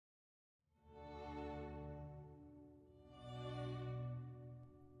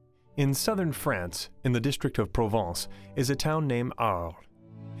In southern France, in the district of Provence, is a town named Arles.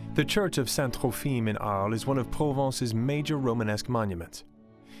 The church of St Trophime in Arles is one of Provence's major Romanesque monuments.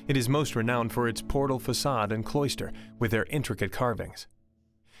 It is most renowned for its portal facade and cloister, with their intricate carvings.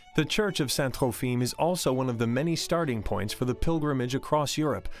 The church of Saint Trophime is also one of the many starting points for the pilgrimage across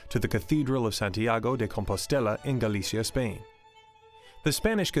Europe to the Cathedral of Santiago de Compostela in Galicia, Spain. The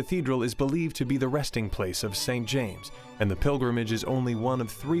Spanish cathedral is believed to be the resting place of St. James, and the pilgrimage is only one of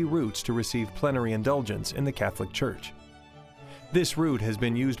 3 routes to receive plenary indulgence in the Catholic Church. This route has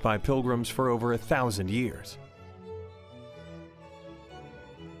been used by pilgrims for over 1,000 years.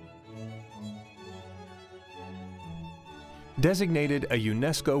 Designated a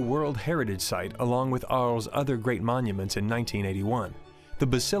UNESCO World Heritage Site along with Arles' other great monuments in 1981, the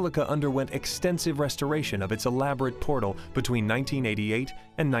basilica underwent extensive restoration of its elaborate portal between 1988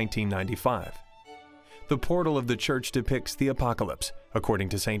 and 1995. The portal of the church depicts the Apocalypse, according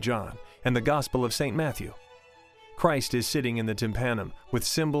to St. John, and the Gospel of St. Matthew. Christ is sitting in the tympanum with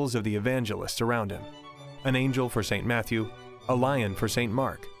symbols of the evangelists around him: an angel for St. Matthew, a lion for St.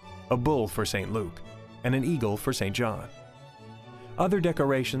 Mark, a bull for St. Luke, and an eagle for St. John. Other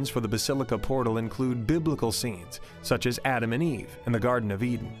decorations for the basilica portal include biblical scenes, such as Adam and Eve in the Garden of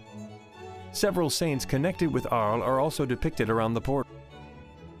Eden. Several saints connected with Arles are also depicted around the portal.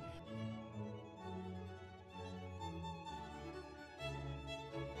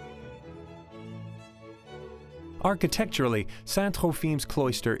 Architecturally, Saint Trophime's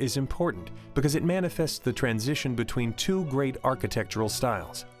cloister is important because it manifests the transition between 2 great architectural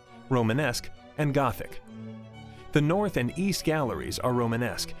styles, Romanesque and Gothic. The north and east galleries are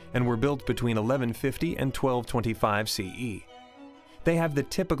Romanesque and were built between 1150 and 1225 CE. They have the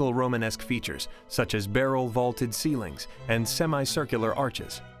typical Romanesque features, such as barrel-vaulted ceilings and semicircular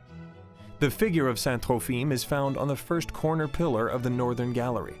arches. The figure of Saint Trophime is found on the first corner pillar of the northern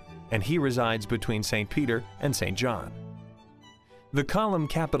gallery, and he resides between St. Peter and St. John. The column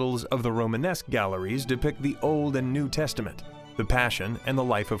capitals of the Romanesque galleries depict the Old and New Testament, the Passion and the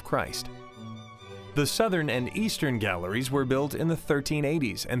life of Christ. The southern and eastern galleries were built in the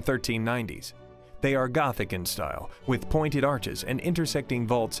 1380s and 1390s. They are Gothic in style, with pointed arches and intersecting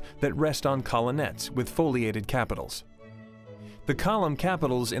vaults that rest on colonnettes with foliated capitals. The column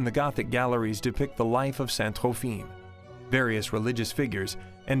capitals in the Gothic galleries depict the life of Saint Trophime, various religious figures,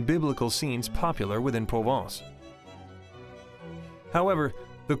 and biblical scenes popular within Provence. However,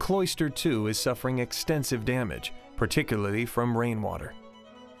 the cloister too is suffering extensive damage, particularly from rainwater.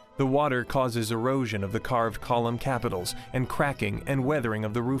 The water causes erosion of the carved column capitals and cracking and weathering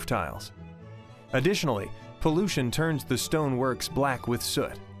of the roof tiles. Additionally, pollution turns the stoneworks black with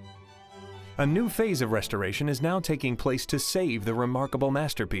soot. A new phase of restoration is now taking place to save the remarkable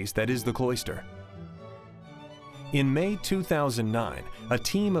masterpiece that is the cloister. In May 2009, a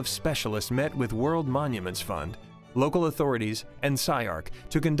team of specialists met with World Monuments Fund, local authorities, and CyArk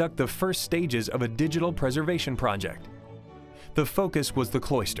to conduct the first stages of a digital preservation project. The focus was the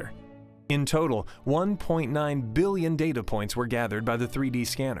cloister. In total, 1.9 billion data points were gathered by the 3D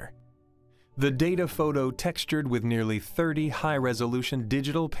scanner. The data photo textured with nearly 30 high-resolution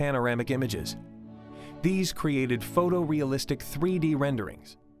digital panoramic images. These created photorealistic 3D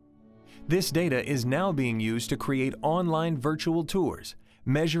renderings. This data is now being used to create online virtual tours,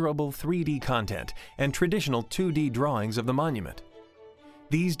 measurable 3D content, and traditional 2D drawings of the monument.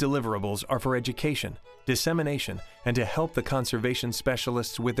 These deliverables are for education, dissemination, and to help the conservation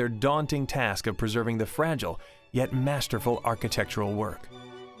specialists with their daunting task of preserving the fragile yet masterful architectural work.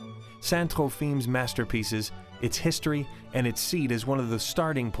 Saint Trophime's masterpieces, its history, and its seat as one of the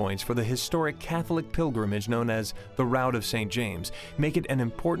starting points for the historic Catholic pilgrimage known as the Route of St. James make it an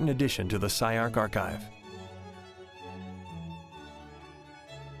important addition to the CyArk archive.